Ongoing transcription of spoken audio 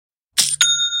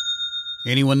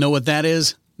Anyone know what that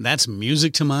is? That's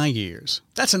music to my ears.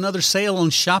 That's another sale on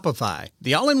Shopify,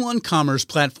 the all-in-one commerce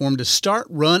platform to start,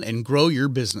 run, and grow your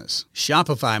business.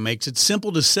 Shopify makes it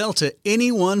simple to sell to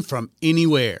anyone from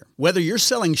anywhere. Whether you're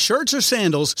selling shirts or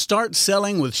sandals, start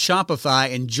selling with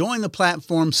Shopify and join the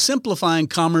platform simplifying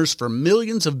commerce for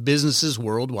millions of businesses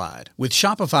worldwide. With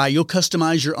Shopify, you'll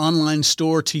customize your online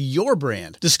store to your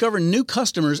brand, discover new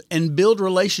customers, and build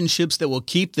relationships that will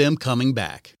keep them coming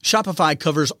back. Shopify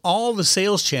covers all the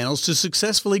sales channels to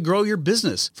successfully grow your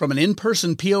business, from an in-person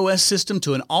POS system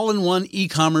to an all-in-one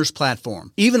e-commerce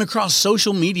platform, even across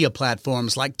social media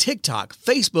platforms like TikTok,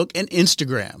 Facebook, and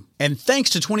Instagram. And thanks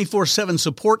to 24/7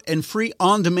 support and free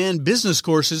on-demand business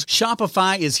courses,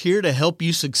 Shopify is here to help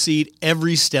you succeed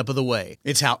every step of the way.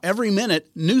 It's how every minute,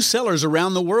 new sellers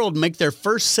around the world make their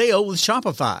first sale with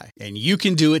Shopify. And you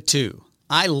can do it too.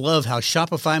 I love how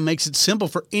Shopify makes it simple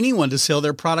for anyone to sell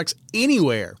their products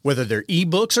anywhere. Whether they're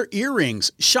ebooks or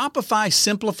earrings, Shopify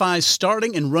simplifies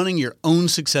starting and running your own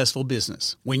successful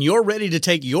business. When you're ready to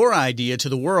take your idea to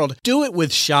the world, do it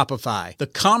with Shopify, the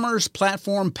commerce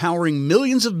platform powering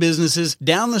millions of businesses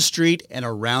down the street and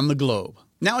around the globe.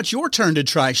 Now it's your turn to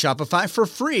try Shopify for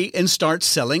free and start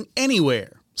selling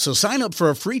anywhere. So sign up for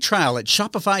a free trial at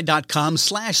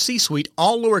shopify.com/C-Suite,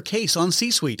 all lowercase on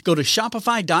C-Suite. Go to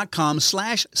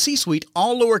shopify.com/C-Suite,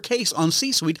 all lowercase on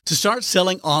C-Suite to start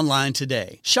selling online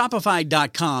today.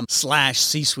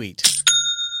 Shopify.com/C-Suite.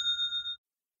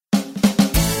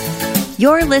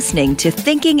 You're listening to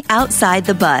Thinking Outside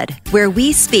the Bud, where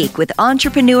we speak with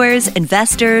entrepreneurs,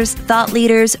 investors, thought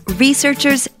leaders,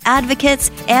 researchers, advocates,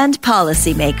 and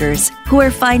policymakers who are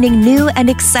finding new and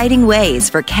exciting ways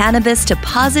for cannabis to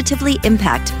positively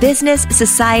impact business,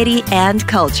 society, and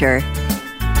culture.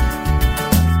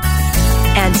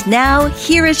 And now,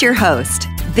 here is your host,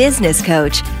 business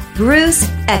coach, Bruce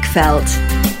Eckfeldt.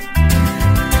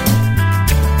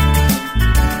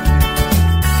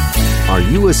 Are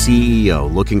you a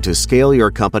CEO looking to scale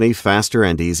your company faster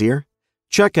and easier?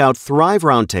 Check out Thrive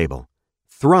Roundtable.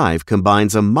 Thrive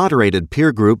combines a moderated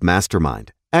peer group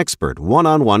mastermind, expert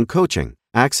one-on-one coaching,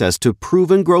 access to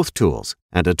proven growth tools,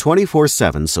 and a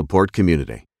 24/7 support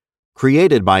community.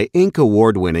 Created by Inc.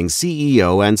 award-winning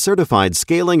CEO and certified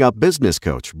scaling-up business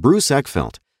coach Bruce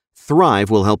Eckfeldt, Thrive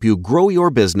will help you grow your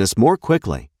business more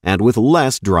quickly and with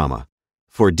less drama.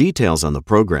 For details on the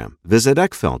program, visit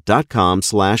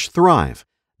eckfeldt.com/thrive.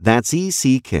 That's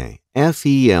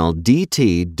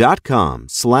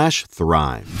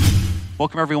ECKFELDT.com/thrive.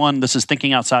 Welcome, everyone. This is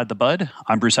Thinking Outside the Bud.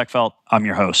 I'm Bruce Eckfeldt. I'm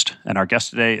your host. And our guest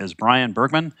today is Brian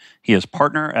Bergman. He is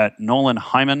partner at Nolan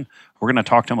Hyman. We're going to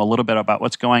talk to him a little bit about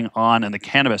what's going on in the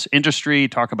cannabis industry,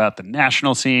 talk about the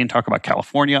national scene, talk about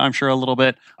California, I'm sure, a little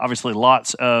bit. Obviously,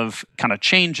 lots of kind of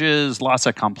changes, lots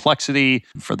of complexity.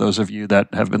 For those of you that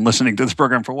have been listening to this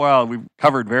program for a while, we've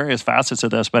covered various facets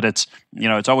of this, but it's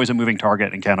always a moving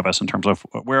target in cannabis in terms of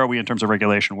where are we in terms of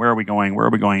regulation, where are we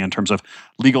going in terms of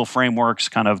legal frameworks,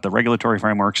 kind of the regulatory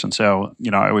frameworks. And so,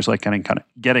 I always like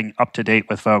getting up to date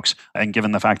with folks. And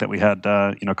given the fact that we had,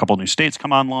 a couple new states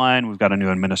come online, we've got a new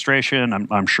administration.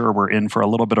 I'm sure we're in for a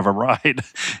little bit of a ride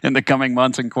in the coming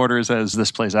months and quarters as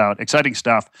this plays out. Exciting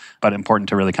stuff, but important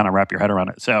to really kind of wrap your head around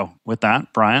it. So with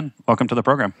that, Brian, welcome to the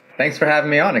program. Thanks for having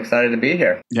me on. Excited to be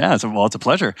here. Yeah, it's a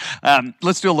pleasure.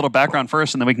 Let's do a little background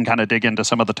first, and then we can kind of dig into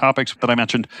some of the topics that I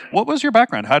mentioned. What was your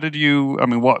background? How did you,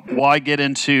 why get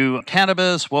into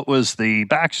cannabis? What was the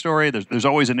backstory? There's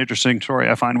always an interesting story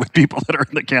I find with people that are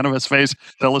in the cannabis space.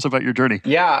 Tell us about your journey.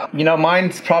 Yeah,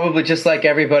 mine's probably just like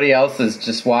everybody else's,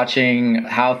 just watching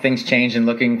how things change and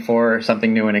looking for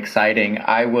something new and exciting.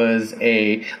 I was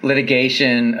a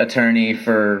litigation attorney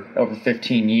for over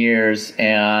 15 years,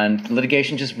 and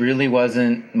litigation just really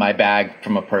wasn't my bag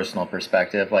from a personal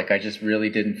perspective. Like, I just really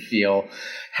didn't feel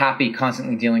happy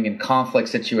constantly dealing in conflict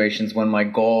situations when my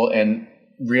goal and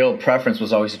real preference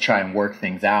was always to try and work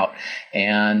things out.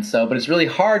 And so, but it's really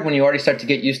hard when you already start to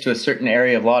get used to a certain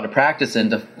area of law to practice in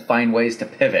to find ways to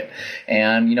pivot.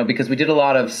 And, because we did a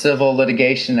lot of civil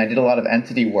litigation, I did a lot of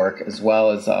entity work as well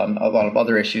as a lot of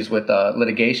other issues with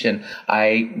litigation.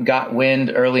 I got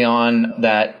wind early on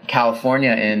that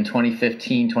California in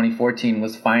 2015, 2014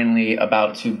 was finally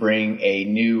about to bring a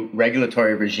new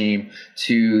regulatory regime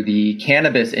to the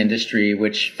cannabis industry,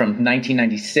 which from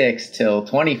 1996 till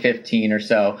 2015 or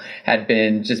so had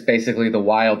been just basically the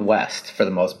Wild West for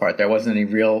the most part. There wasn't any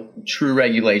real true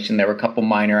regulation. There were a couple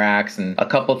minor acts and a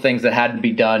couple things that had to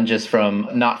be done just from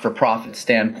not-for-profit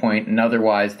standpoint and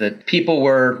otherwise that people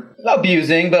were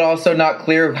abusing, but also not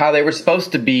clear how they were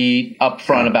supposed to be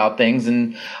upfront about things.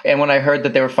 And when I heard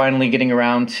that they were finally getting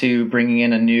around to bringing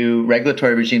in a new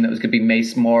regulatory regime that was going to be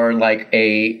based more like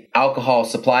a alcohol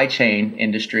supply chain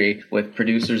industry with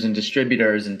producers and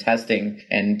distributors and testing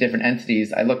and different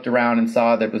entities, I looked around and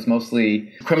saw that it was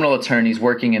mostly criminal attorneys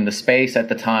working in the space at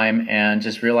the time, and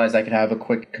just realized I could have a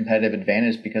quick competitive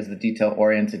advantage because of the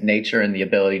detail-oriented nature and the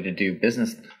ability to do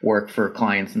business work for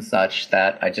clients and such,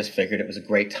 that I just figured it was a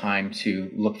great time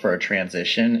to look for a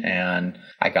transition. And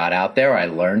I got out there, I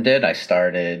learned it, I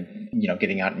started,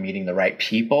 getting out and meeting the right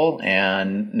people.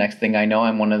 And next thing I know,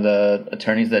 I'm one of the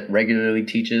attorneys that regularly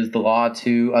teaches the law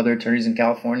to other attorneys in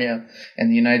California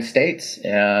and the United States.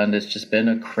 And it's just been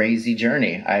a crazy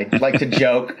journey. I like to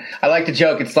joke,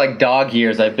 it's like dog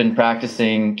years. I've been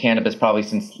practicing cannabis probably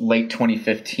since late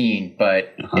 2015,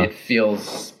 but it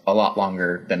feels a lot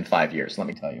longer than 5 years, let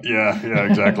me tell you. Yeah,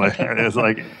 exactly. It's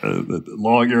like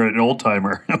you're an old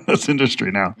timer in this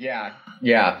industry now.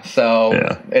 Yeah. So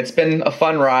It's been a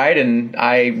fun ride, and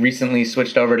I recently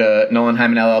switched over to Nolan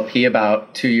Hyman LLP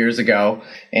about 2 years ago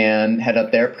and head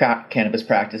up their cannabis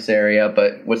practice area.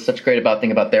 But what's such a great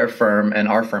thing about their firm, and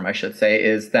our firm, I should say,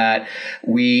 is that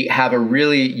we have a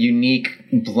really unique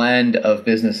blend of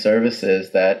business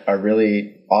services that are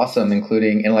really awesome,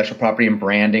 including intellectual property and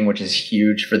branding, which is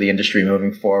huge for the industry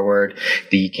moving forward,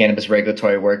 the cannabis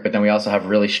regulatory work, but then we also have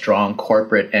really strong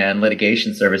corporate and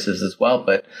litigation services as well.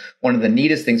 But one of the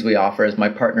neatest things we offer is my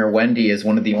partner, Wendy, is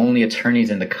one of the only attorneys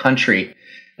in the country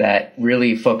that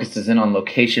really focuses in on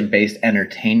location-based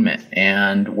entertainment.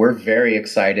 And we're very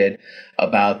excited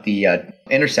about the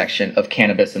intersection of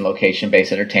cannabis and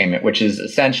location-based entertainment, which is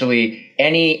essentially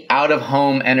any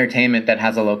out-of-home entertainment that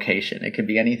has a location. It could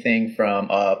be anything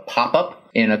from a pop-up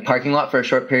in a parking lot for a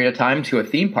short period of time to a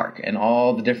theme park, and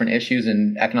all the different issues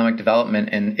and economic development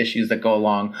and issues that go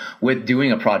along with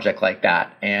doing a project like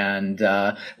that. And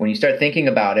when you start thinking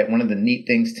about it, one of the neat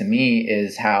things to me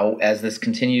is how, as this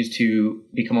continues to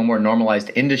become a more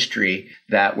normalized industry,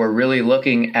 that we're really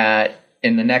looking at,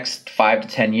 in the next 5 to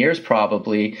 10 years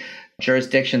probably,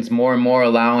 jurisdictions more and more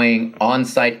allowing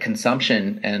on-site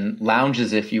consumption and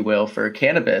lounges, if you will, for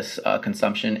cannabis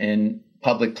consumption in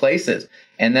public places.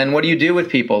 And then what do you do with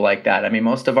people like that? I mean,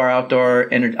 most of our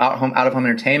out-of-home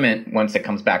entertainment, once it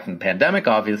comes back from the pandemic,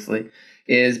 obviously,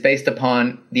 is based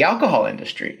upon the alcohol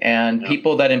industry. And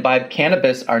people that imbibe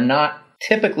cannabis are not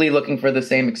typically looking for the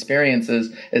same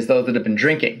experiences as those that have been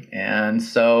drinking. And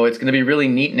so it's going to be really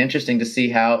neat and interesting to see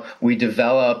how we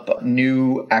develop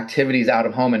new activities out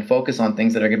of home and focus on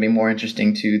things that are going to be more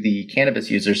interesting to the cannabis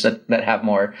users that have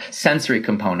more sensory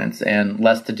components and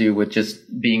less to do with just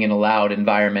being in a loud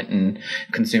environment and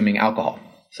consuming alcohol.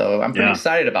 So I'm pretty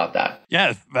excited about that.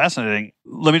 Yeah, fascinating.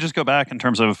 Let me just go back in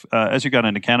terms of, as you got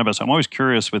into cannabis, I'm always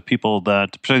curious with people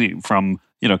that, particularly from,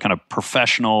 kind of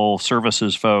professional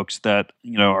services folks that,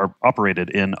 are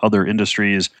operated in other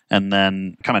industries and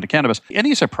then come into cannabis.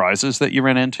 Any surprises that you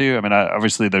ran into? I mean,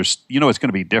 obviously there's, it's going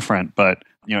to be different, but,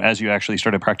 as you actually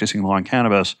started practicing law in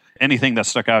cannabis, anything that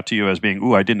stuck out to you as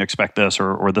being, I didn't expect this,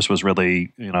 or this was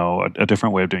really, a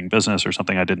different way of doing business, or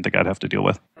something I didn't think I'd have to deal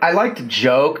with? I like to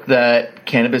joke that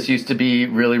cannabis used to be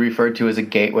really referred to as a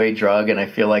gateway drug, and I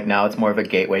feel like now it's more of a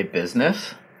gateway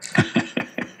business.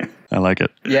 I like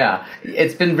it. Yeah.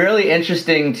 It's been really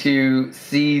interesting to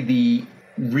see the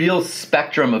real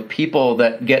spectrum of people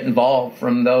that get involved,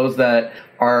 from those that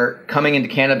are coming into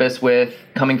cannabis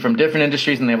coming from different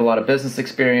industries and they have a lot of business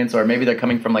experience, or maybe they're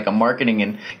coming from like a marketing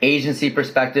and agency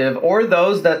perspective, or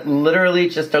those that literally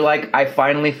just are like, I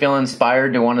finally feel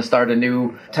inspired to want to start a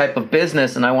new type of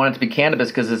business and I want it to be cannabis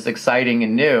because it's exciting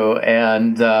and new,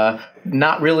 and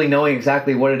not really knowing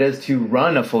exactly what it is to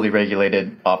run a fully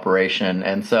regulated operation.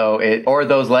 And so or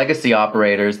those legacy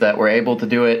operators that were able to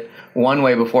do it one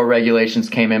way before regulations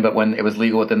came in, but when it was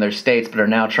legal within their states, but are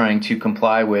now trying to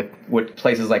comply with what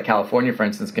places like California, for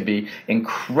instance, can be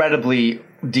incredibly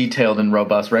detailed and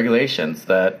robust regulations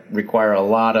that require a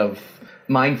lot of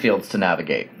minefields to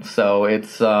navigate. So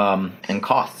it's, and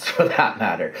costs for that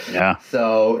matter. Yeah.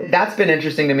 So that's been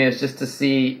interesting to me, is just to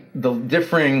see the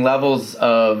differing levels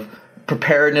of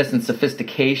preparedness and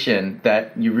sophistication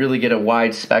that you really get a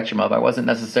wide spectrum of. I wasn't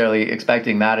necessarily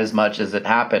expecting that as much as it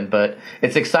happened, but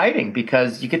it's exciting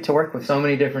because you get to work with so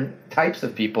many different types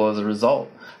of people as a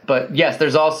result. But yes,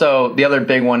 there's also, the other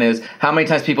big one is how many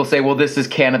times people say, well, this is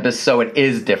cannabis, so it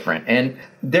is different. And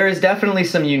there is definitely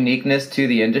some uniqueness to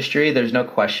the industry. There's no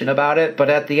question about it. But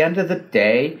at the end of the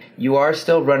day, you are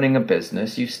still running a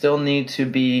business. You still need to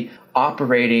be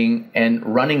operating and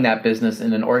running that business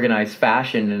in an organized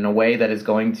fashion in a way that is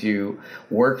going to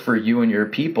work for you and your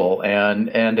people. And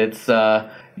it's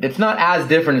not as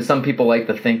different as some people like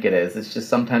to think it is. It's just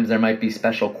sometimes there might be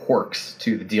special quirks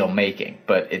to the deal making,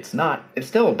 but it's not. It's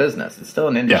still a business. It's still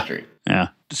an industry. Yeah.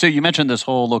 So you mentioned this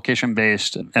whole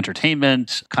location-based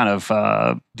entertainment, kind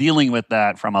of dealing with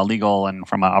that from a legal and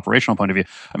from an operational point of view.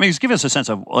 I mean, just give us a sense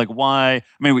of like why. I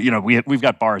mean, we've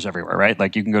got bars everywhere, right?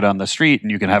 Like you can go down the street and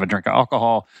you can have a drink of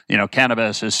alcohol.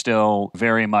 Cannabis is still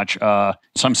very much.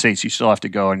 Some states you still have to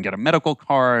go and get a medical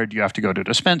card. You have to go to a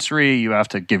dispensary. You have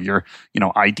to give your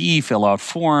ID, fill out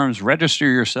forms, register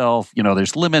yourself.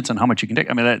 There's limits on how much you can take.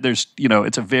 I mean, there's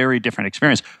it's a very different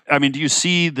experience. I mean, do you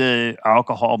see the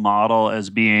alcohol model as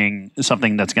being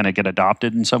something that's going to get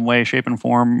adopted in some way, shape, and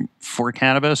form for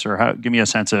cannabis? Or give me a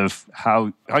sense of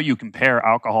how you compare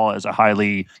alcohol as a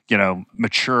highly,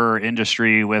 mature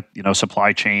industry with,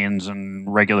 supply chains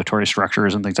and regulatory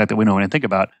structures and things like that we know and think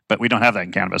about, but we don't have that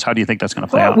in cannabis. How do you think that's going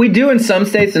to play out? We do in some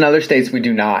states, in other states we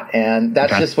do not. And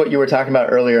that's just what you were talking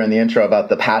about earlier in the intro about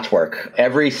the patchwork.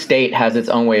 Every state has its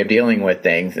own way of dealing with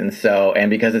things. And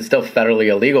because it's still federally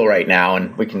illegal right now,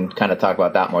 and we can kind of talk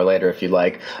about that more later if you'd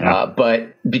like, but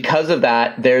because of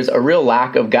that, there's a real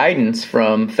lack of guidance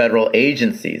from federal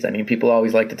agencies. I mean, people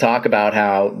always like to talk about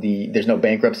how there's no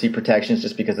bankruptcy protections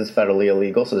just because it's federally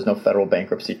illegal. So there's no federal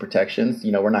bankruptcy protections.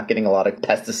 We're not getting a lot of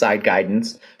pesticide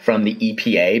guidance from the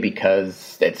EPA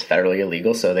because it's federally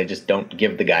illegal. So they just don't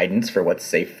give the guidance for what's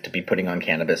safe to be putting on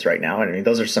cannabis right now. I mean,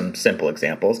 those are some simple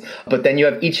examples. But then you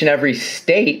have each and every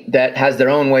state that has their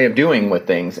own way of doing with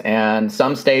things. And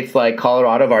some states like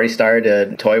Colorado have already started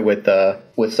to toy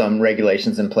with some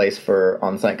regulations in place for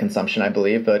on-site consumption, I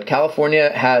believe. But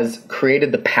California has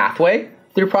created the pathway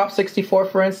through Prop 64,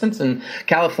 for instance. And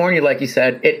California, like you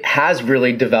said, it has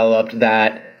really developed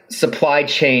that supply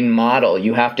chain model.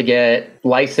 You have to get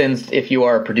licensed if you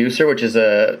are a producer, which is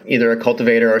either a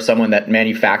cultivator or someone that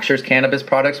manufactures cannabis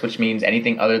products, which means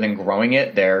anything other than growing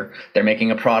it. They're making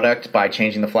a product by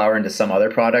changing the flower into some other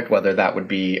product, whether that would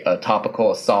be a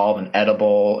topical, a solve, an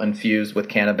edible infused with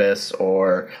cannabis,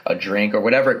 or a drink, or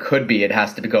whatever it could be. It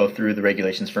has to go through the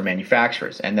regulations for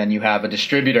manufacturers. And then you have a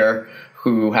distributor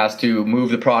who has to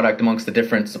move the product amongst the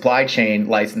different supply chain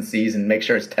licensees and make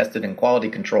sure it's tested and quality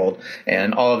controlled.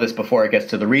 And all of this before it gets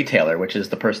to the retailer, which is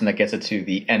the person that gets it to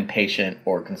the end patient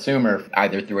or consumer,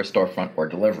 either through a storefront or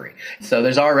delivery. So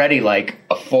there's already like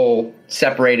a full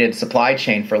separated supply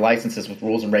chain for licenses with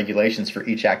rules and regulations for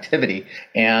each activity.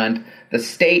 And the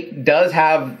state does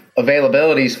have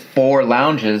availabilities for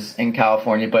lounges in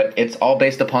California, but it's all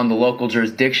based upon the local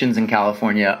jurisdictions in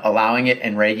California allowing it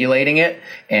and regulating it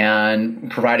and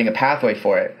providing a pathway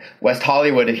for it. West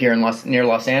Hollywood here near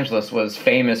Los Angeles was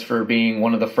famous for being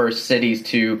one of the first cities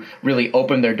to really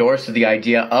open their doors to the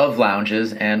idea of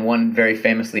lounges, and one very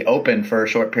famously opened for a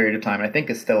short period of time. I think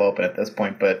it's still open at this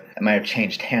point, but it might have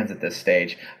changed hands at this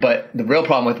stage. But the real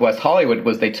problem with West Hollywood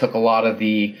was they took a lot of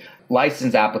the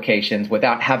license applications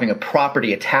without having a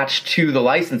property attached to the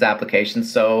license application.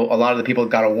 So a lot of the people that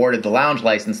got awarded the lounge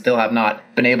license still have not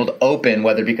been able to open,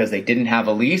 whether because they didn't have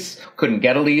a lease, couldn't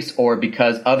get a lease, or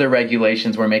because other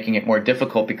regulations were making it more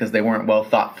difficult because they weren't well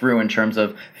thought through in terms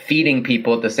of feeding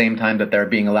people at the same time that they're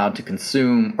being allowed to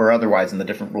consume or otherwise, and the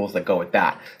different rules that go with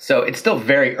that. So it's still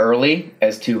very early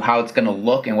as to how it's going to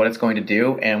look and what it's going to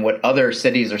do. And what other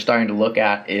cities are starting to look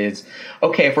at is,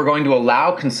 okay, if we're going to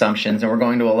allow consumptions and we're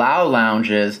going to allow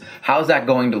lounges, how's that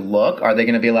going to look? Are they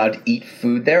going to be allowed to eat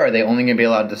food there? Are they only going to be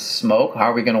allowed to smoke?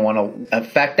 How are we going to want to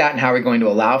affect that, and how are we going to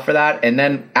allow for that? And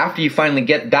then after you finally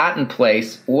get that in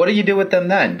place, what do you do with them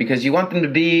then? Because you want them to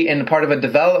be in part of a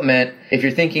development, if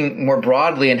you're thinking more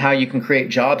broadly, and how you can create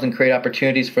jobs and create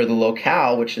opportunities for the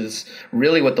locale, which is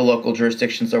really what the local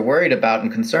jurisdictions are worried about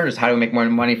and concerned, is how do we make more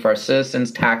money for our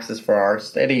citizens, taxes for our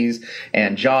cities,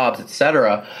 and jobs,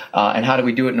 etc. And how do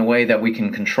we do it in a way that we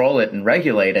can control it and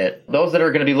regulate it? Those that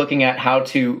are going to be looking at how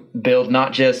to build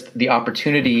not just the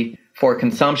opportunity for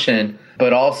consumption,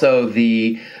 but also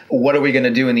what are we going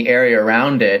to do in the area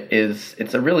around it,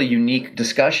 it's a really unique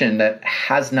discussion that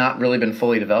has not really been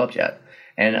fully developed yet.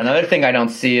 And another thing I don't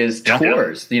see is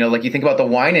tours. Like you think about the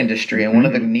wine industry, and one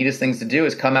of the neatest things to do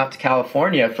is come out to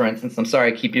California, for instance. I'm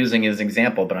sorry I keep using his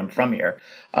example, but I'm from here.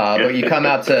 But you come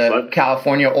out to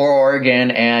California or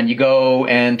Oregon and you go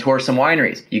and tour some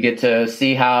wineries. You get to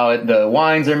see how the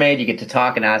wines are made. You get to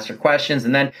talk and ask your questions.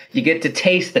 And then you get to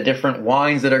taste the different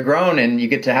wines that are grown, and you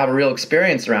get to have a real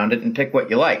experience around it and pick what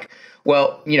you like.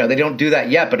 Well, they don't do that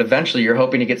yet, but eventually you're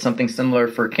hoping to get something similar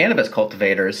for cannabis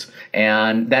cultivators.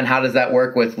 And then how does that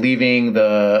work with leaving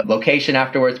the location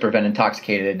afterwards, prevent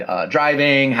intoxicated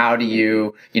driving? How do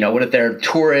you, what if they're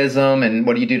tourism, and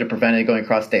what do you do to prevent it going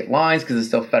across state lines because it's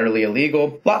still federally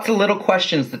illegal? Lots of little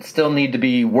questions that still need to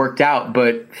be worked out,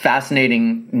 but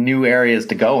fascinating new areas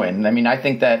to go in. I mean, I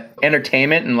think that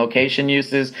entertainment and location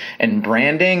uses and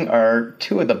branding are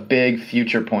two of the big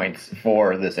future points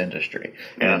for this industry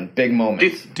and big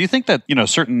moments. Do you think that,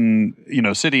 certain,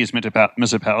 cities,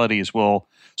 municipalities will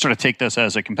sort of take this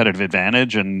as a competitive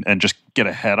advantage and just get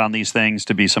ahead on these things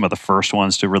to be some of the first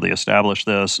ones to really establish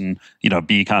this and,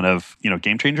 be kind of,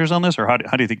 game changers on this? Or how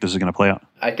do you think this is going to play out?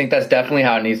 I think that's definitely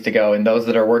how it needs to go. And those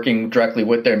that are working directly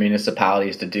with their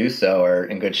municipalities to do so are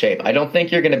in good shape. I don't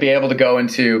think you're going to be able to go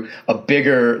into a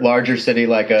bigger, larger city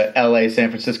like a LA, San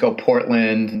Francisco,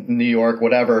 Portland, New York,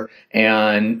 whatever,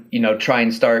 and, try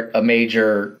and start a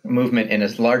major movement in a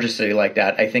larger city like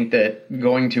that. I think that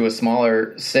going to a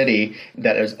smaller city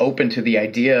that is open to the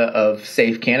idea of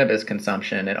safe cannabis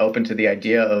consumption and open to the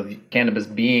idea of cannabis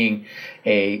being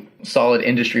a solid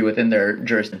industry within their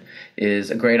jurisdiction is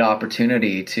a great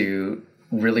opportunity to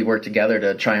really work together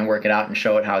to try and work it out and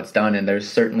show it how it's done. And there's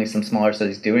certainly some smaller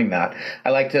cities doing that. I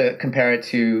like to compare it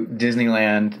to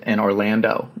Disneyland and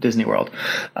Orlando, Disney World.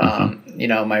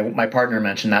 My partner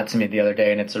mentioned that to me the other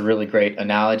day, and it's a really great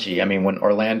analogy. I mean, when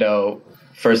Orlando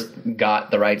first got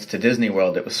the rights to Disney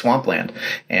World, it was swampland,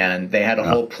 and they had a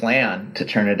whole plan to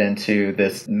turn it into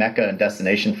this mecca and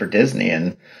destination for Disney,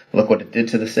 and look what it did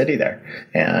to the city there.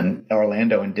 And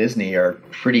Orlando and Disney are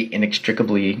pretty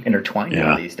inextricably intertwined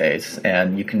these days,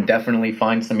 and you can definitely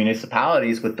find some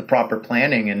municipalities with the proper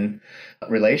planning and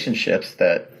relationships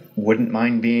that wouldn't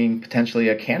mind being potentially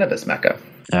a cannabis mecca.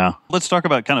 Yeah. Let's talk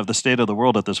about kind of the state of the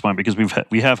world at this point, because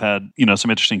we have had,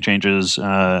 some interesting changes.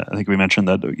 I think we mentioned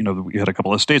that, we had a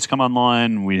couple of states come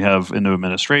online. We have a new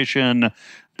administration.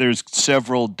 There's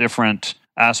several different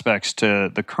aspects to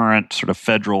the current sort of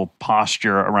federal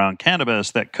posture around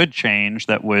cannabis that could change,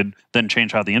 that would then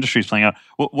change how the industry is playing out.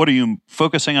 What are you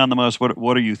focusing on the most?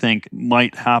 What do you think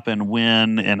might happen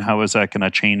when, and how is that going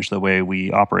to change the way we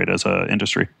operate as an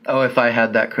industry? Oh, if I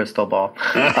had that crystal ball.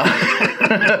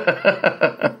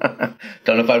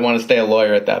 Don't know if I'd want to stay a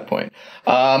lawyer at that point.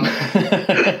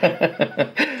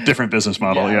 Different business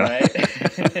model,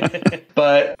 Right?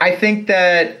 But I think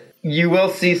that you will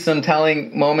see some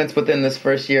telling moments within this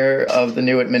first year of the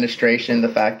new administration. The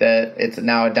fact that it's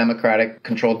now a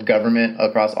Democratic-controlled government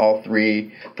across all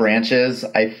three branches.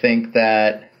 I think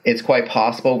that it's quite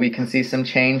possible we can see some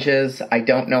changes. I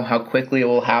don't know how quickly it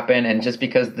will happen. And just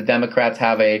because the Democrats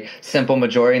have a simple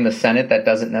majority in the Senate, that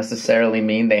doesn't necessarily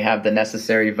mean they have the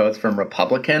necessary votes from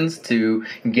Republicans to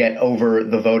get over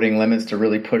the voting limits to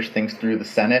really push things through the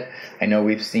Senate. I know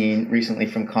we've seen recently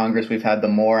from Congress, we've had the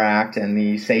MORE Act and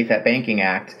the Safe at Banking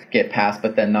Act get passed,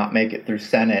 but then not make it through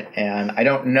Senate. And I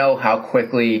don't know how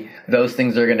quickly those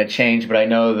things are going to change, but I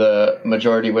know the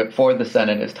majority whip for the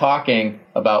Senate is talking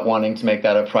about wanting to make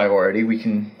that a priority. We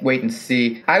can wait and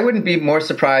see. I wouldn't be more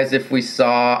surprised if we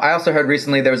saw, I also heard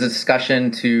recently there was a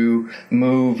discussion to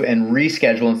move and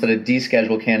reschedule instead of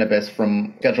deschedule cannabis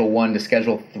from Schedule 1 to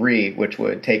Schedule 3, which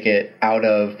would take it out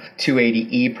of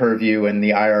 280E purview and the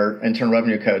IR, Internal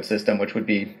Revenue Code system, which would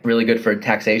be really good for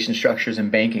taxation structures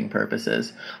and banking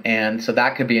purposes. And so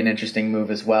that could be an interesting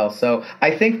move as well. So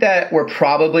I think that we're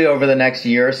probably over the next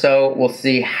year or so, we'll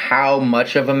see how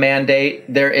much of a mandate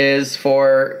there is for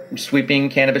sweeping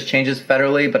cannabis changes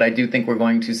federally, but I do think we're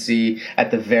going to see at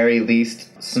the very least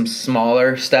some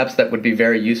smaller steps that would be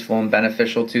very useful and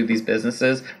beneficial to these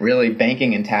businesses. Really,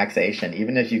 banking and taxation,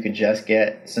 even if you could just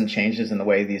get some changes in the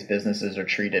way these businesses are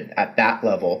treated at that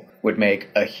level, would make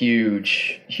a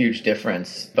huge, huge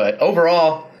difference. But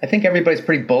overall, I think everybody's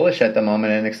pretty bullish at the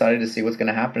moment and excited to see what's going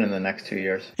to happen in the next 2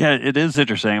 years. Yeah, it is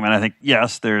interesting. I mean, I think,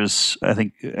 yes, I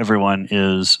think everyone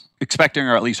is expecting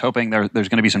or at least hoping there's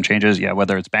going to be some changes,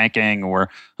 whether it's banking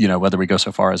or, whether we go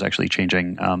so far as actually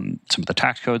changing some of the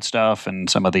tax code stuff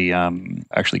and some of the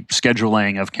actually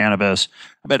scheduling of cannabis.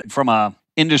 But from a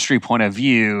industry point of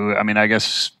view, I mean, I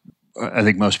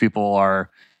think most people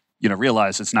are,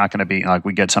 realize it's not going to be like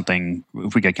we get something,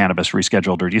 if we get cannabis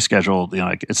rescheduled or descheduled,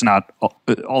 it's not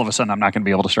all of a sudden I'm not going to be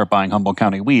able to start buying Humboldt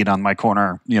County weed on my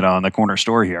corner, in the corner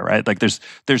store here, right? Like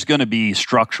there's going to be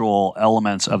structural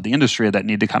elements of the industry that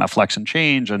need to kind of flex and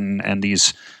change, and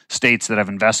these states that have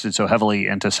invested so heavily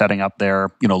into setting up their,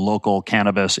 local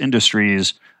cannabis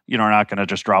industries, are not going to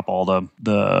just drop all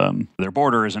their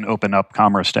borders and open up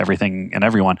commerce to everything and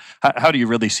everyone. How do you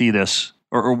really see this?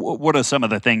 Or what are some of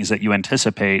the things that you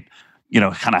anticipate,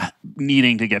 kind of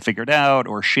needing to get figured out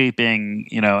or shaping,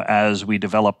 as we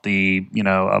develop the,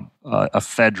 a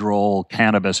federal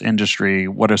cannabis industry?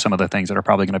 What are some of the things that are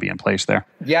probably going to be in place there?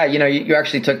 Yeah, you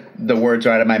actually took the words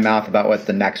right out of my mouth about what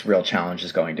the next real challenge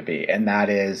is going to be. And that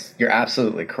is, you're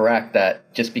absolutely correct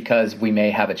that just because we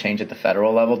may have a change at the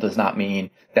federal level does not mean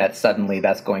that suddenly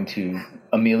that's going to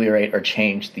ameliorate or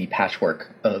change the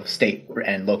patchwork of state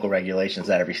and local regulations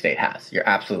that every state has. You're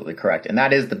absolutely correct. And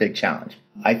that is the big challenge.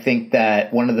 I think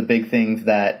that one of the big things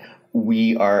that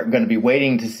we are going to be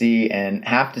waiting to see and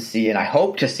have to see, and I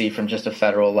hope to see from just a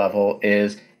federal level,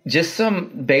 is just some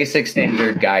basic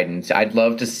standard guidance. I'd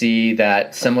love to see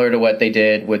that, similar to what they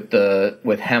did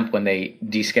with hemp when they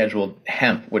descheduled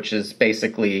hemp, which is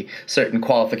basically certain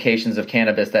qualifications of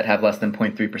cannabis that have less than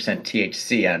 0.3%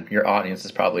 THC. And your audience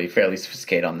is probably fairly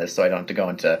sophisticated on this, so I don't have to go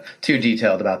into too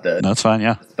detailed about the... That's fine,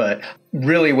 yeah. But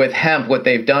really with hemp, what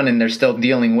they've done and they're still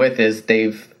dealing with is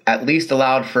they've at least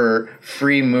allowed for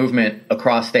free movement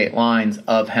across state lines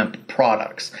of hemp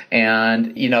products.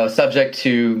 And, subject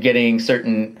to getting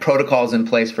certain protocols in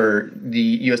place for the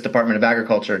U.S. Department of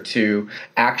Agriculture to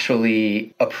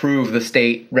actually approve the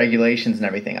state regulations and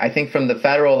everything. I think from the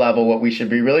federal level, what we should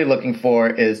be really looking for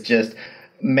is just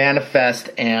manifest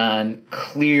and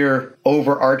clear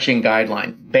overarching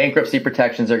guideline. Bankruptcy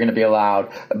protections are going to be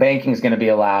allowed. Banking is going to be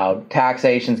allowed.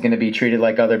 Taxation is going to be treated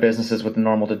like other businesses with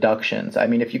normal deductions. I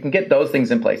mean, if you can get those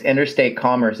things in place, interstate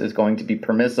commerce is going to be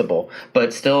permissible,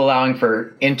 but still allowing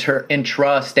for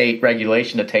intra-state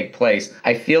regulation to take place.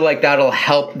 I feel like that'll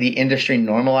help the industry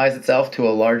normalize itself to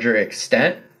a larger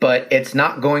extent. But it's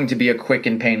not going to be a quick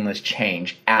and painless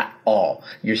change at all.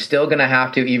 You're still going to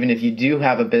have to, even if you do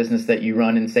have a business that you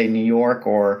run in, say, New York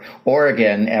or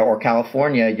Oregon or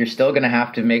California, you're still going to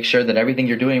have to make sure that everything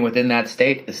you're doing within that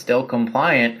state is still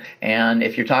compliant. And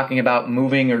if you're talking about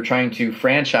moving or trying to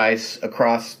franchise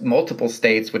across multiple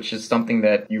states, which is something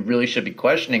that you really should be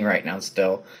questioning right now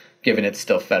still, given it's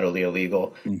still federally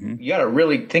illegal, you got to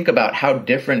really think about how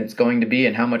different it's going to be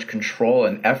and how much control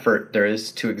and effort there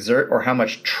is to exert, or how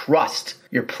much trust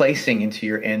you're placing into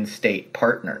your in-state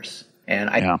partners.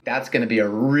 And I think that's going to be a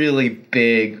really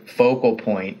big focal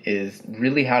point, is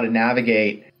really how to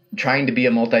navigate trying to be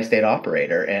a multi-state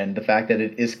operator, and the fact that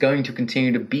it is going to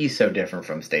continue to be so different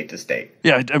from state to state.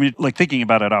 Yeah, I mean, like thinking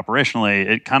about it operationally,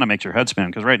 it kind of makes your head spin,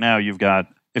 because right now you've got,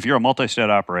 if you're a multi-state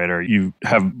operator, you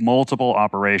have multiple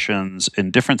operations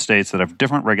in different states that have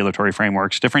different regulatory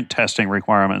frameworks, different testing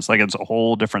requirements. Like, it's a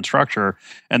whole different structure.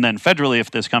 And then federally,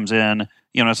 if this comes in,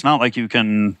 it's not like you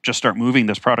can just start moving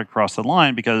this product across the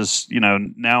line, because,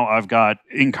 now I've got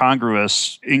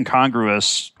incongruous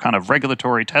kind of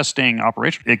regulatory testing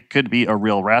operation. It could be a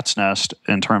real rat's nest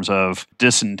in terms of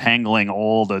disentangling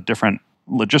all the different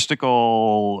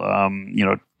logistical,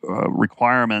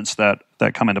 requirements that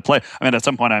come into play. I mean, at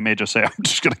some point I may just say, I'm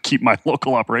just going to keep my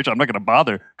local operation. I'm not going to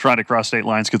bother trying to cross state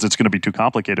lines because it's going to be too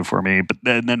complicated for me. But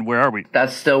then where are we?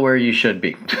 That's still where you should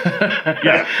be.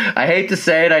 Yeah. I hate to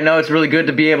say it. I know it's really good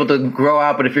to be able to grow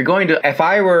out, but if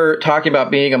I were talking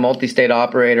about being a multi-state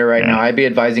operator right now, I'd be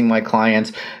advising my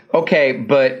clients, okay,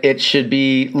 but it should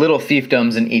be little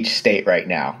fiefdoms in each state right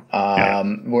now,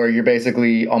 where you're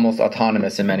basically almost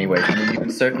autonomous in many ways. I mean, you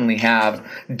can certainly have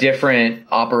different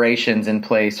operations in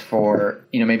place for,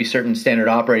 maybe certain standard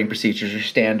operating procedures or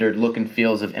standard look and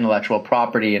feels of intellectual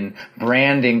property and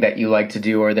branding that you like to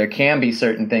do, or there can be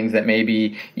certain things that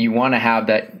maybe you want to have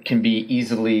that can be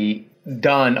easily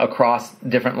done across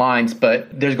different lines, but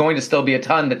there's going to still be a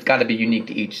ton that's got to be unique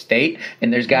to each state,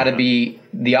 and there's got to be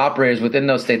the operators within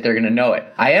those states, they're going to know it.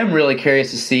 I am really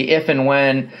curious to see if and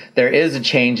when there is a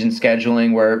change in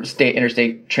scheduling where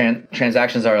interstate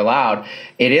transactions are allowed.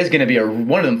 It is going to be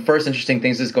one of the first interesting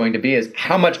things is going to be is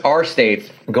how much are states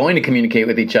going to communicate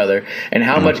with each other, and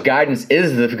how much guidance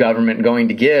is the government going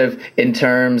to give in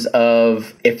terms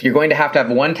of, if you're going to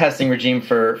have one testing regime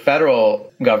for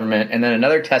federal government and then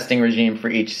another testing regime for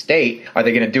each state, are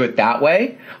they going to do it that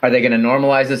way? Are they going to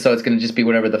normalize it so it's going to just be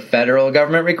whatever the federal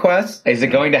government requests? Is it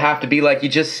going to have to be like you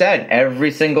just said,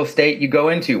 every single state you go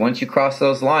into, once you cross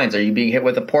those lines, are you being hit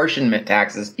with apportionment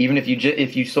taxes, even if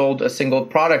you sold a single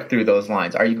product through those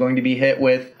lines? Are you going to be hit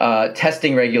with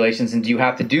testing regulations, and do you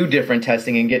have to do different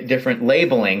testing and get different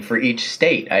labeling for each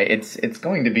state? It's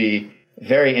going to be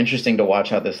very interesting to watch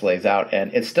how this lays out.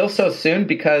 And it's still so soon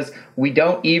because we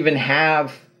don't even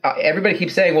have... everybody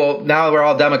keeps saying, well, now we're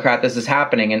all Democrat, this is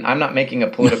happening. And I'm not making a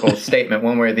political statement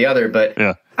one way or the other, but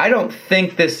I don't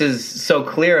think this is so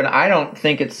clear. And I don't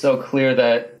think it's so clear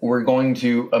that we're going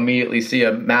to immediately see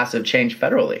a massive change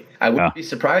federally. I wouldn't be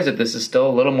surprised if this is still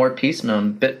a little more piecemeal,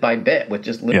 bit by bit, with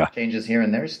just little changes here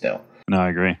and there still. No, I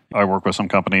agree. I work with some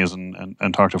companies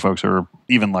and talk to folks who are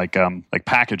even like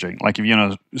packaging. Like if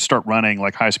you start running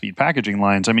like high speed packaging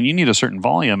lines, I mean, you need a certain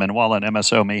volume, and while an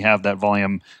MSO may have that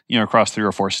volume, across 3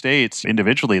 or 4 states,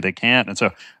 individually they can't. And so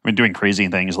I've been doing crazy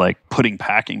things like putting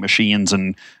packing machines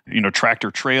and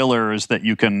tractor trailers that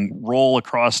you can roll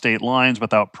across state lines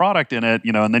without product in it,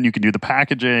 and then you can do the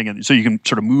packaging, and so you can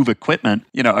sort of move equipment,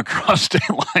 across state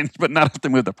lines, but not have to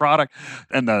move the product.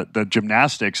 And the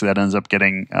gymnastics that ends up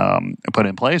getting put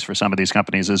in place for some of these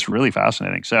companies is really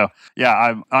fascinating. So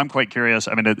yeah, I'm quite curious.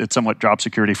 I mean, it's somewhat job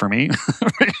security for me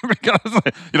because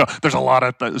there's a lot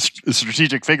of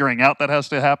strategic figuring out that has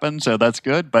to happen. So that's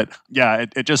good. But yeah,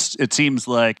 it seems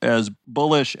like as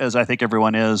bullish as I think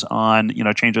everyone is on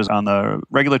changes on the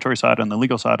regulatory side, on the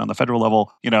legal side, on the federal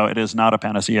level, it is not a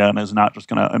panacea and is not just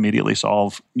going to immediately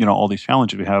solve all these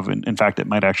challenges we have. In fact, it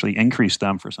might actually increase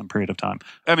them for some period of time.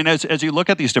 I mean, as you look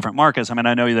at these different markets, I mean,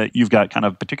 I know that you've got kind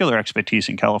of particular expertise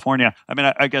in California. I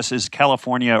mean, I guess is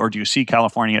California, or do you see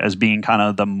California as being kind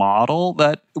of the model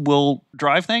that will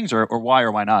drive things, or why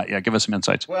or why not? Yeah, give us some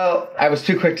insights. Well, I was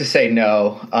too quick to say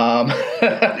no.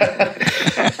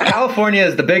 California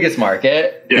is the biggest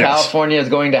market. Yes. California is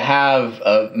going to have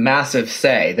a massive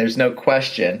say. There's no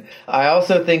question. I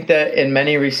also think that in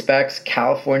many respects,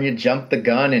 California jumped the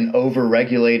gun and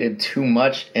over-regulated too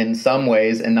much in some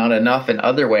ways and not enough in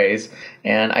other ways.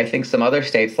 And I think some other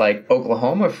states like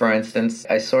Oklahoma, for instance,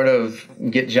 I sort of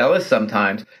get jealous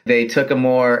sometimes. They took a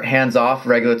more hands-off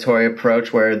regulatory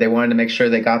approach where they wanted to make sure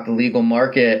they got the legal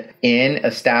market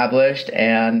established.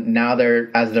 And now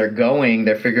as they're going,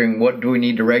 they're figuring, what do we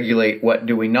need to regulate? What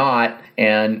do we not?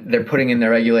 And they're putting in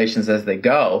their regulations as they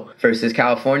go, versus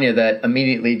California that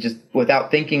immediately, just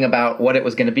without thinking about what it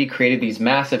was going to be, created these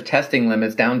massive testing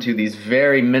limits down to these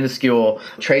very minuscule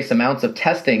trace amounts of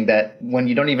testing that when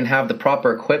you don't even have the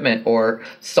proper equipment or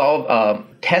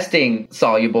testing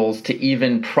solubles to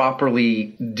even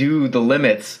properly do the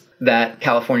limits that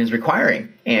California is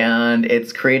requiring. And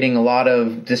it's creating a lot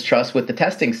of distrust with the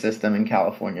testing system in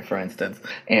California, for instance,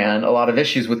 and a lot of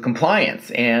issues with compliance.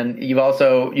 And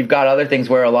you've got other things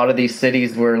where a lot of these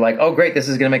cities were like, oh, great, this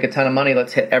is going to make a ton of money.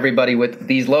 Let's hit everybody with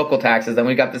these local taxes. Then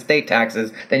we got the state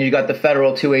taxes. Then you got the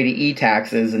federal 280E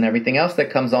taxes and everything else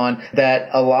that comes on, that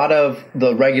a lot of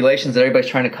the regulations that everybody's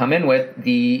trying to come in with,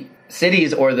 the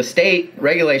cities or the state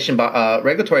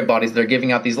regulatory bodies that are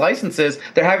giving out these licenses,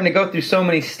 they're having to go through so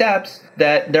many steps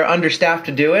that they're understaffed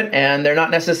to do it, and they're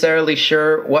not necessarily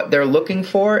sure what they're looking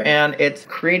for, and it's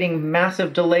creating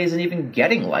massive delays in even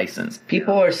getting licensed.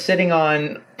 People are sitting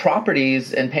on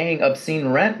properties and paying obscene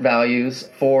rent values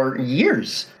for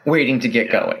years waiting to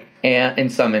get going. And in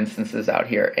some instances out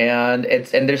here, and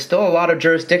there's still a lot of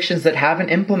jurisdictions that haven't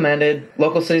implemented,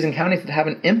 local cities and counties that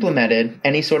haven't implemented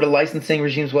any sort of licensing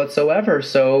regimes whatsoever.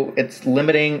 So it's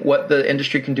limiting what the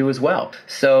industry can do as well.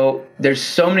 So there's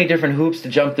so many different hoops to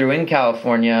jump through in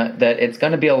California that it's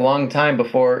going to be a long time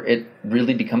before it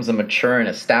really becomes a mature and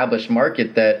established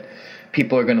market that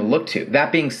people are going to look to.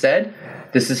 That being said,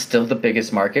 this is still the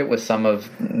biggest market with some of,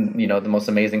 the most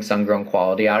amazing sun-grown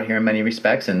quality out here in many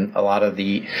respects. And a lot of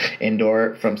the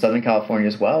indoor from Southern California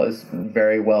as well is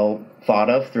very well thought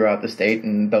of throughout the state,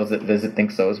 and those that visit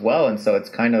think so as well. And so it's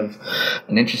kind of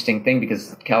an interesting thing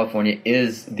because California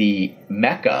is the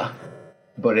mecca,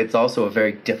 but it's also a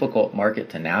very difficult market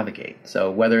to navigate. So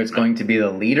whether it's going to be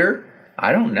the leader,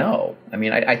 I don't know. I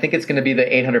mean, I think it's going to be the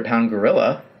 800-pound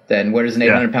gorilla. Then where does an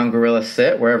 800-pound gorilla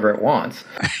sit? Wherever it wants.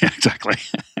 Exactly.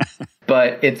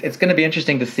 But it's going to be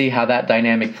interesting to see how that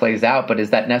dynamic plays out. But is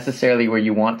that necessarily where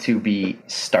you want to be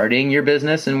starting your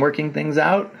business and working things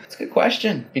out? It's a good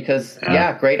question because,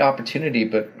 great opportunity,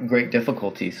 but great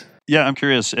difficulties. Yeah, I'm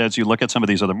curious, as you look at some of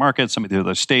these other markets, some of the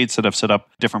other states that have set up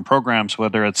different programs,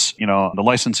 whether it's, the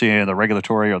licensing or the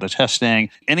regulatory or the testing,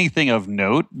 anything of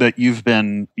note that you've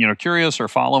been, curious or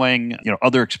following,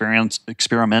 other experiments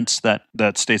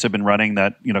that states have been running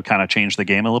that, kind of changed the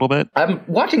game a little bit? I'm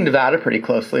watching Nevada pretty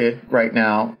closely right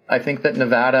now. I think that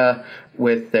Nevada,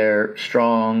 with their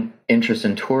strong interest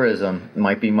in tourism,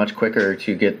 might be much quicker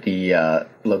to get the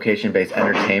location-based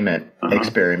entertainment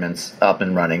experiments up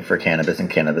and running for cannabis and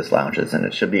cannabis lounges. And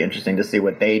it should be interesting to see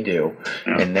what they do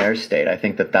in their state. I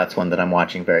think that that's one that I'm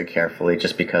watching very carefully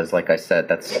just because, like I said,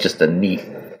 that's just a neat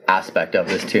aspect of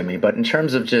this to me. But in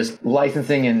terms of just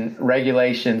licensing and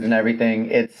regulations and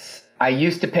everything, I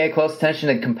used to pay close attention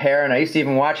and compare, and I used to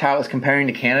even watch how it was comparing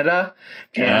to Canada.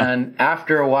 Yeah. And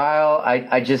after a while,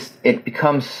 it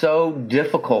becomes so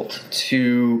difficult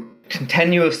to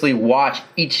continuously watch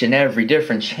each and every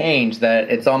different change that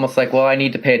it's almost like, well, I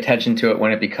need to pay attention to it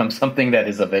when it becomes something that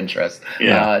is of interest.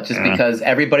 Because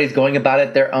everybody's going about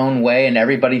it their own way and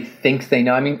everybody thinks they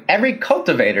know. I mean, every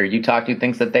cultivator you talk to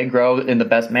thinks that they grow in the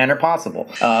best manner possible.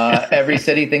 Every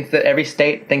city thinks that, every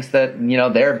state thinks that,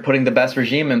 they're putting the best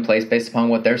regime in place based upon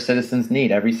what their citizens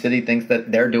need. Every city thinks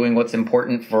that they're doing what's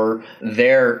important for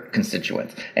their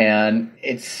constituents. And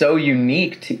it's so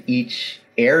unique to each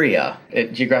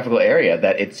geographical area,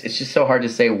 that it's just so hard to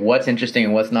say what's interesting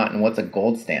and what's not and what's a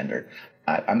gold standard.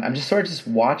 I'm just sort of just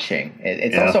watching.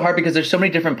 It's also hard because there's so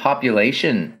many different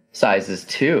population sizes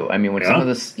too. I mean, when some of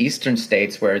the eastern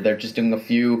states where they're just doing a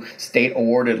few state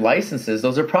awarded licenses,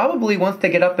 those are probably, once they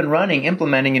get up and running,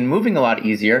 implementing and moving a lot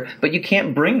easier, but you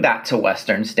can't bring that to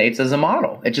western states as a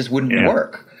model. It just wouldn't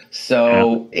work.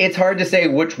 So it's hard to say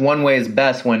which one way is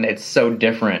best when it's so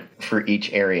different for each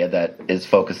area that is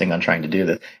focusing on trying to do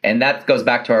this. And that goes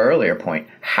back to our earlier point.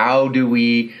 How do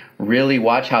we really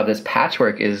watch how this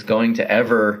patchwork is going to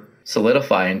ever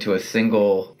solidify into a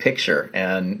single picture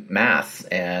and mass?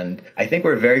 And I think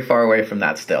we're very far away from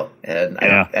that still. And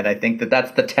I think that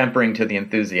that's the tempering to the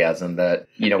enthusiasm that,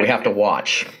 we have to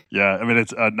watch. Yeah, I mean,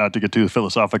 it's not to get too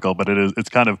philosophical, but it's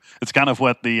kind of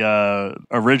what the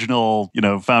original,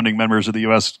 founding members of the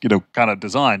U.S., kind of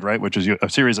designed, right? Which is a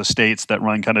series of states that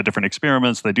run kind of different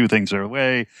experiments. They do things their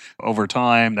way. Over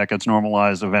time, that gets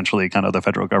normalized. Eventually, kind of the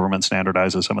federal government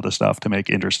standardizes some of the stuff to make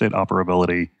interstate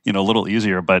operability, a little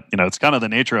easier. But it's kind of the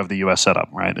nature of the U.S. setup,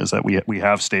 right? Is that we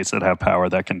have states that have power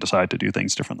that can decide to do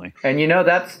things differently. And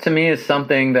that's, to me, is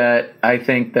something that I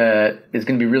think that is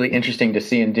going to be really interesting to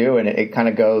see and do, and it kind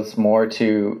of goes more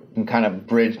to kind of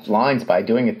bridge lines by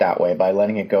doing it that way, by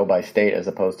letting it go by state as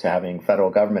opposed to having federal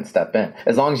government step in.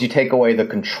 As long as you take away the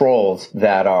controls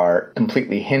that are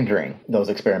completely hindering those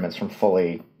experiments from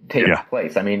fully taking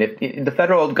place. I mean, the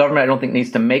federal government, I don't think,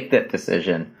 needs to make that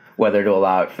decision whether to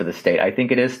allow it for the state. I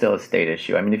think it is still a state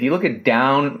issue. I mean, if you look at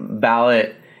down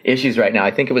ballot issues right now,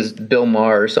 I think it was Bill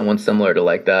Maher or someone similar to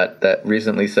like that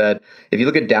recently said, if you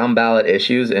look at down ballot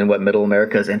issues and what middle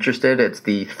America is interested, it's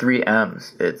the 3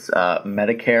 M's. It's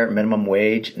Medicare, minimum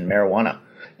wage, and marijuana.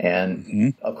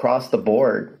 And across the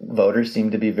board, voters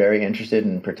seem to be very interested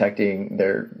in protecting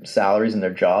their salaries and their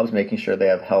jobs, making sure they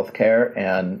have health care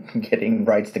and getting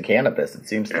rights to cannabis. It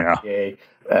seems to be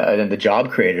and the job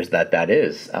creators that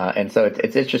is. And so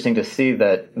it's interesting to see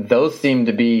that those seem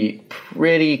to be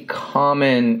pretty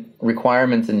common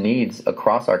requirements and needs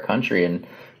across our country. And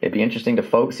it'd be interesting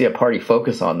to see a party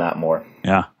focus on that more.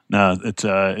 Yeah. No,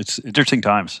 it's interesting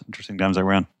times that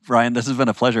we're in. Ryan, this has been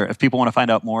a pleasure. If people want to find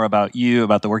out more about you,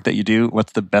 about the work that you do,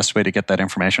 what's the best way to get that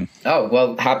information? Oh,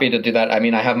 well, happy to do that. I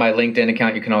mean, I have my LinkedIn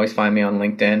account. You can always find me on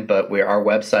LinkedIn, but our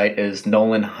website is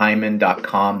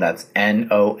nolanheiman.com. That's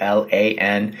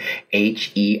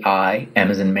NOLANHEI,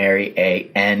 M as in Mary,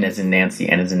 A-N as in Nancy,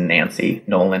 N as in Nancy,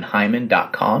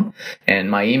 nolanheiman.com.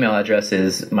 And my email address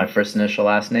is my first initial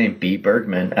last name,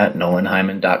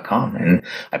 bbergman@nolanheiman.com. And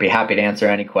I'd be happy to answer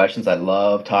any questions. I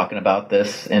love talking about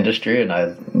this industry, and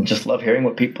I just love hearing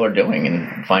what people are doing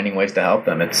and finding ways to help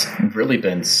them. It's really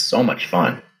been so much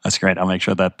fun. That's great. I'll make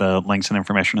sure that the links and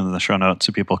information in the show notes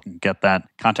so people can get that,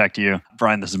 contact you.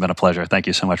 Brian, this has been a pleasure. Thank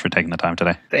you so much for taking the time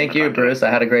today. Thank you, Bruce.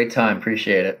 I had a great time.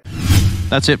 Appreciate it.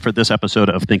 That's it for this episode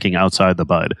of Thinking Outside the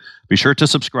Bud. Be sure to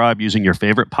subscribe using your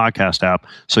favorite podcast app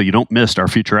so you don't miss our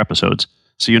future episodes.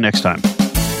 See you next time.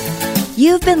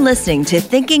 You've been listening to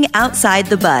Thinking Outside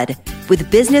the Bud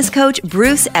with business coach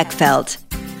Bruce Eckfeldt.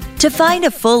 To find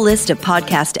a full list of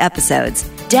podcast episodes,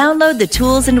 download the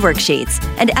tools and worksheets,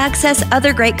 and access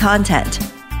other great content,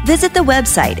 visit the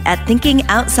website at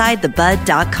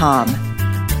thinkingoutsidethebud.com.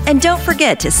 And don't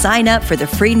forget to sign up for the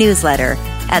free newsletter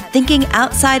at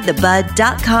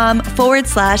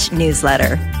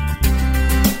thinkingoutsidethebud.com/newsletter.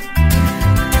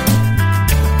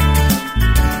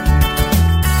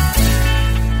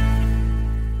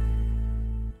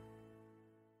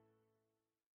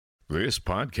 This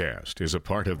podcast is a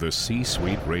part of the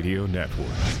C-Suite Radio Network.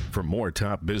 For more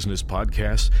top business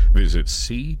podcasts, visit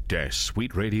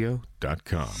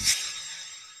c-suiteradio.com.